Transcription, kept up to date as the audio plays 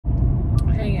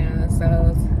Hey y'all,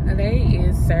 so today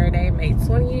is Saturday, May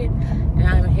 20th, and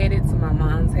I'm headed to my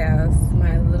mom's house.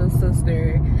 My little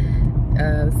sister,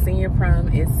 senior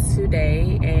prom is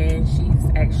today, and she's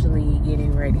actually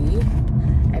getting ready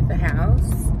at the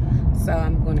house. So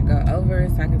I'm gonna go over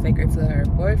so I can take her to her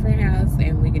boyfriend's house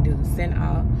and we can do the send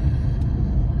off.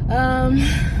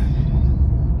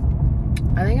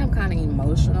 I think I'm kind of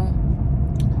emotional.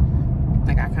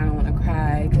 Like, I kind of want to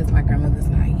cry because my grandmother's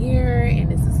not here, and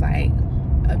this is like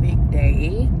a big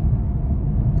day,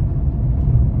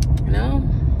 you know?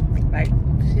 Like,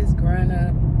 she's growing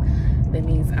up. That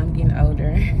means I'm getting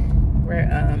older. We're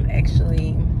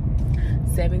actually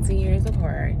 17 years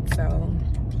apart, so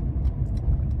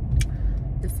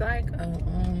it's like a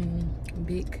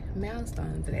big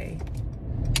milestone today.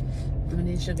 And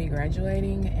then she'll be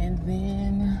graduating, and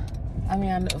then I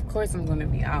mean, of course I'm gonna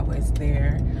be always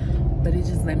there, but it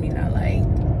just let me know, like,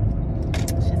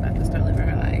 she's about to start living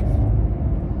her life.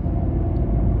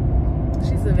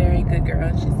 She's a very good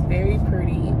girl. She's very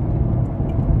pretty.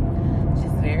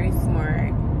 She's very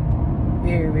smart.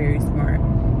 Very, very smart.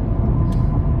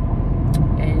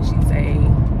 And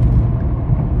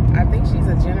I think she's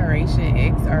a Generation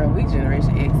X, or are we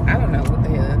Generation X? I don't know what the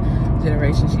hell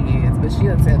generation she is, but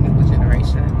she'll tell me what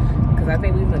generation. Because I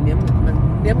think we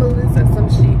millennials or some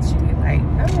shit. She be like,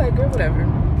 I was like, girl, whatever.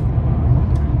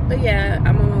 But yeah,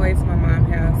 I'm on my way to my mom's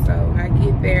house, so when I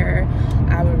get there,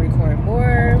 I will record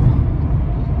more.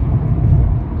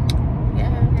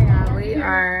 Yeah, we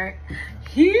are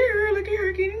here. Look at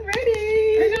her getting ready.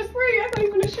 It's just free. I thought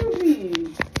you were gonna shoot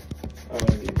me. Oh,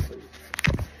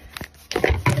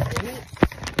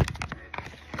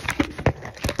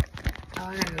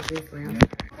 I gotta go this way.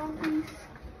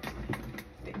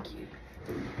 thank you.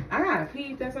 I gotta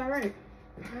pee. That's all right.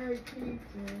 All right, pee.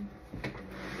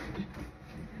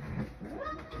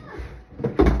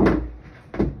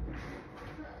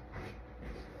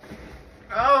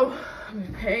 Oh, I'm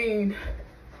in pain.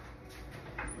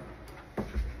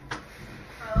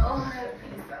 Oh, I gotta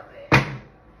pee so bad.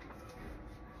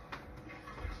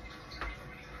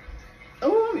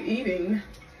 Oh, I'm eating.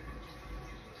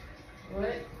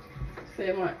 What?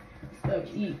 Say my stuff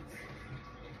eats.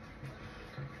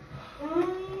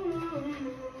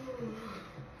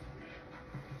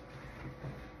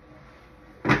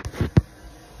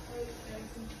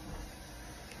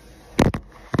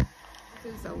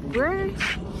 So we're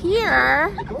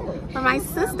here for my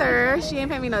sister. She ain't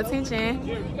paying me no attention.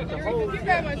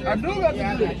 I do got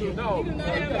to do it. No.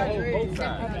 Both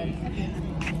sides.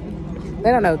 They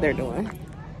don't know what they're doing.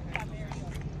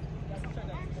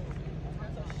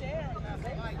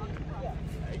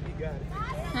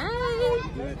 Hey.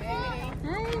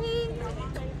 Hey.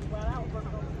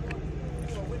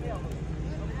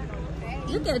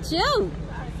 Look at you.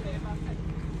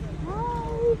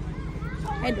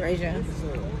 Hey, Dereja.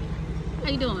 How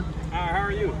you doing? Hi, how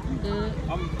are you? Good.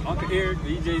 I'm Uncle Eric,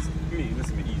 EJ's me.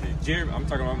 Listen to EJ. Jeremy, I'm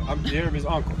Jeremy's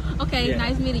uncle. Okay, Yeah.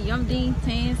 nice meeting you. I'm Dean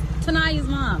Tans. Tanaya's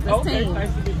mom. That's Okay, Tan.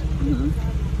 nice to meet you.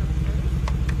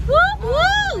 Woo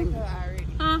woo!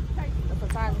 Huh?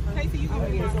 Casey, you can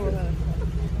get it.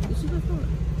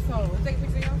 So, take a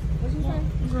picture of yours? What you say?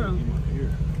 Girl.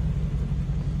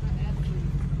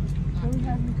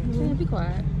 Yeah, be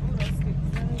quiet.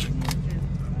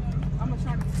 I'm gonna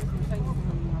try to get some things.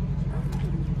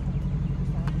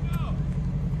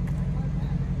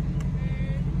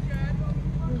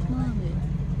 Where's mom at?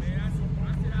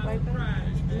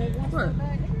 What?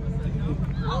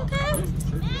 Okay.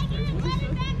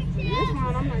 This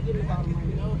one, I'm not getting the bottom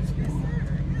right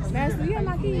now. Master, you have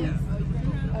my keys.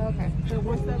 Oh, okay. So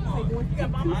one step, take one step,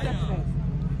 two steps back.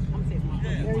 I'm taking one.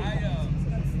 There you go.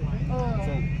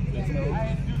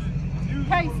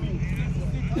 Casey.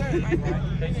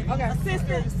 Okay,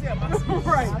 sister.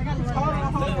 Right. Hold on.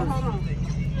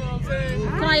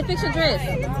 Come on, you fix your dress.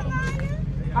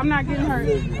 I'm not getting hurt.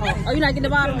 Oh, you're not getting the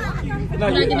bottom? You're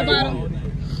not getting the bottom?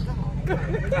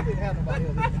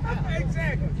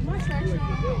 Exactly. My track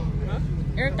showing.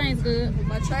 Everything's good.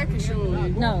 My track is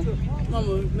showing. No.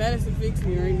 Mama, Madison fixed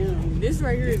me right now. This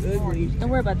right here is ugly. Don't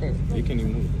worry about that. You can't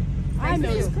even move. I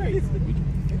know it's crazy.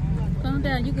 Calm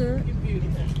down, you good.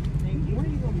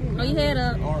 Oh, your head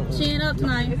up. Chin up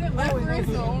tonight. Left wrist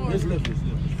or arm? This lip.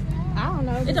 I don't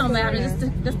know. It don't matter.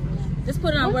 Just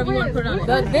put it on wherever you want to put it on.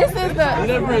 This is The left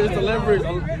wrist, it's the left wrist.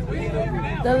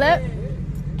 The left.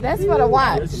 That's for the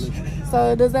watch.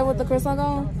 So does that with the crystal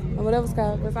on? Or whatever's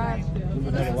called? Massage? You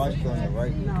put the watch on the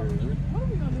right.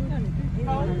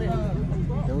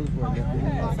 Those were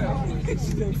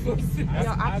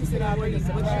Opposite of where you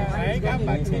switch. I ain't got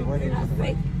my team.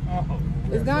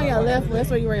 It's going your left. That's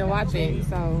where you wear your watch at.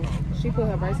 So she put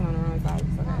her bracelet on the wrong side.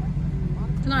 It's okay.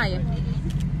 Tanaya.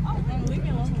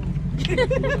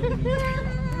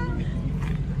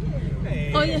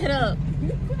 Oh, you hit up.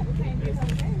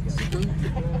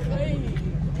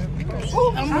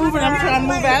 I'm moving. I'm trying to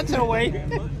move out your way.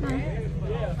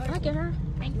 I get her.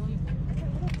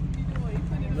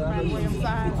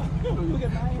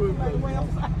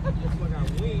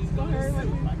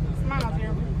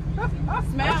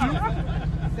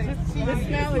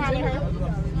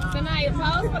 Tanaya,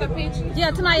 pose for the picture.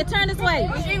 Yeah, Tanaya, turn this way.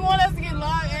 She want us to get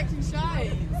live action shots.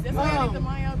 That's why I need the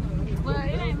mic up. Well,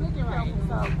 it ain't looking right,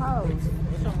 so pose.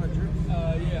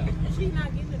 Yeah. She's not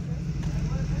getting it.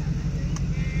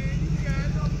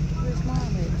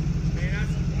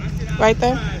 Right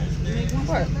there.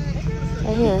 Where?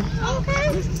 Right here. Okay.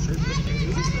 This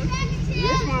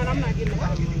one, I'm not getting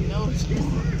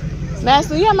it.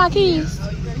 Master, you have my keys.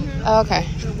 Oh, okay.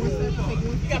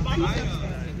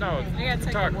 No, I gotta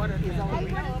take the water.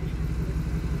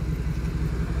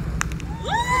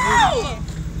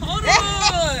 Hold on.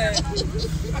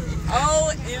 Oh,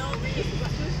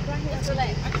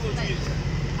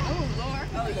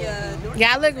 yeah.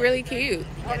 Y'all look really cute.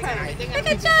 Okay. Look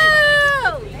at you.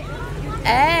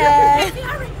 Hey.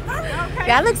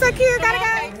 Y'all look so cute. Gotta go.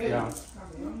 Yeah.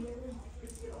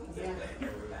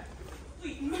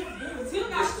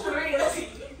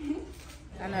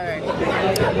 I know, right?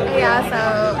 Hey y'all, so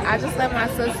I just let my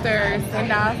sister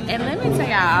send off, and let me tell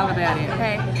y'all all about it,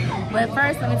 okay? But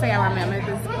first, let me tell y'all, remember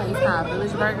this place called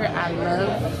Village Burger. I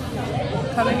love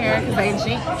coming here because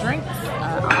they drinks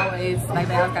always, like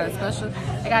they always got a special.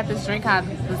 They got this drink called,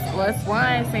 it's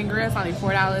wine, sangria, it's only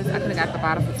 $4. I could have got the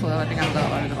bottle for $12. I think I'm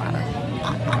gonna order the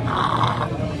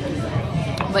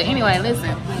bottle. But anyway,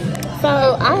 listen.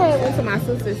 So I had went to my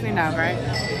sister's send off, right?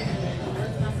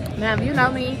 Now, if you know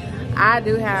me, I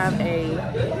do have a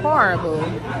horrible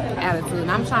attitude, and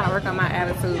I'm trying to work on my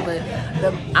attitude, but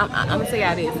I'm gonna tell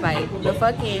y'all this, like, the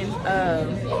fucking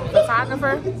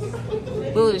photographer,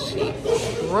 bullshit,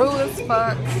 rude as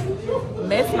fuck,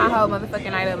 messed my whole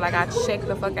motherfucking night up, like, I checked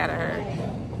the fuck out of her.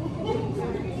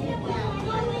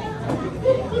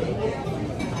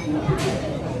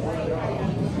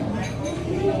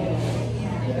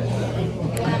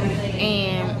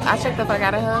 And I checked the fuck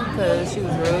out of her because she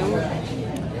was rude.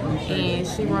 And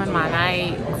she ruined my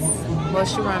nights. Well,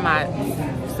 she ruined my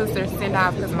sister's send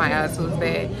off because my attitude was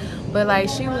bad. But like,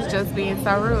 she was just being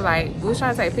so rude. Like, we was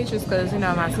trying to take pictures because, you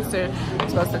know, my sister was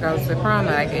supposed to go to prom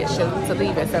like she was to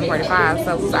leave at 7:45,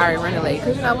 so we was already running late.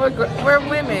 Cause you know we're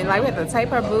women. Like, we had to tape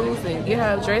her boobs and get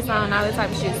her dress on and all that type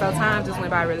of shit. So time just went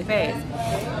by really fast.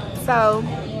 So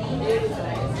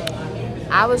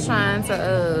I was trying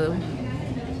to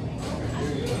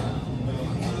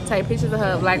take pictures of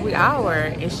her like we all were,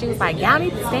 and she was like, y'all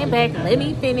need to stand back, let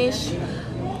me finish.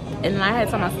 And then I had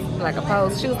told my sister like a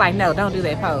pose. She was like, no, don't do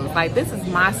that pose. Like, this is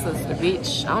my sister,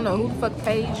 bitch. I don't know who the fuck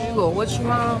paid you or what you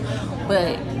on,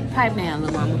 but pipe down,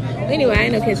 little mama. Anyway, I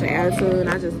ain't no catching attitude, and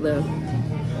I just left.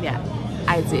 Yeah,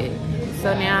 I did.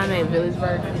 So now I'm at Village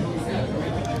Burger,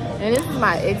 and this is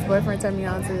my ex-boyfriend turned me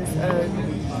on to this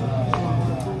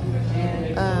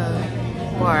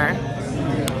bar.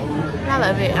 I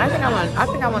love it. I think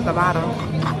I want the bottle.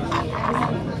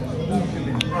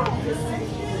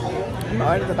 I'm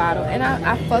gonna order the bottle. And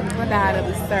I fucked my dad up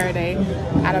this Saturday.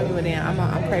 I don't give a damn.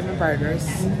 I'm craving burgers.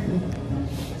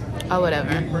 Or whatever.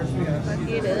 Fuck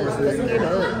it up.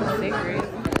 Cigarette.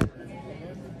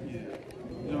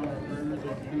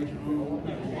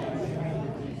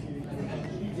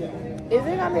 Is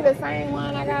it gonna be the same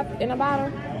one I got in the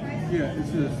bottle? Yeah, it's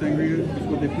a sangria. It's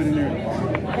what they put in there.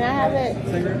 Can I have it?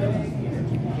 Sangria?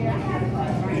 You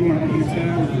want to open the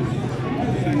tab?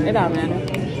 It don't matter.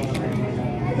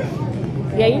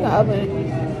 Yeah, you can open it.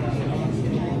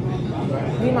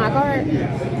 Need my card?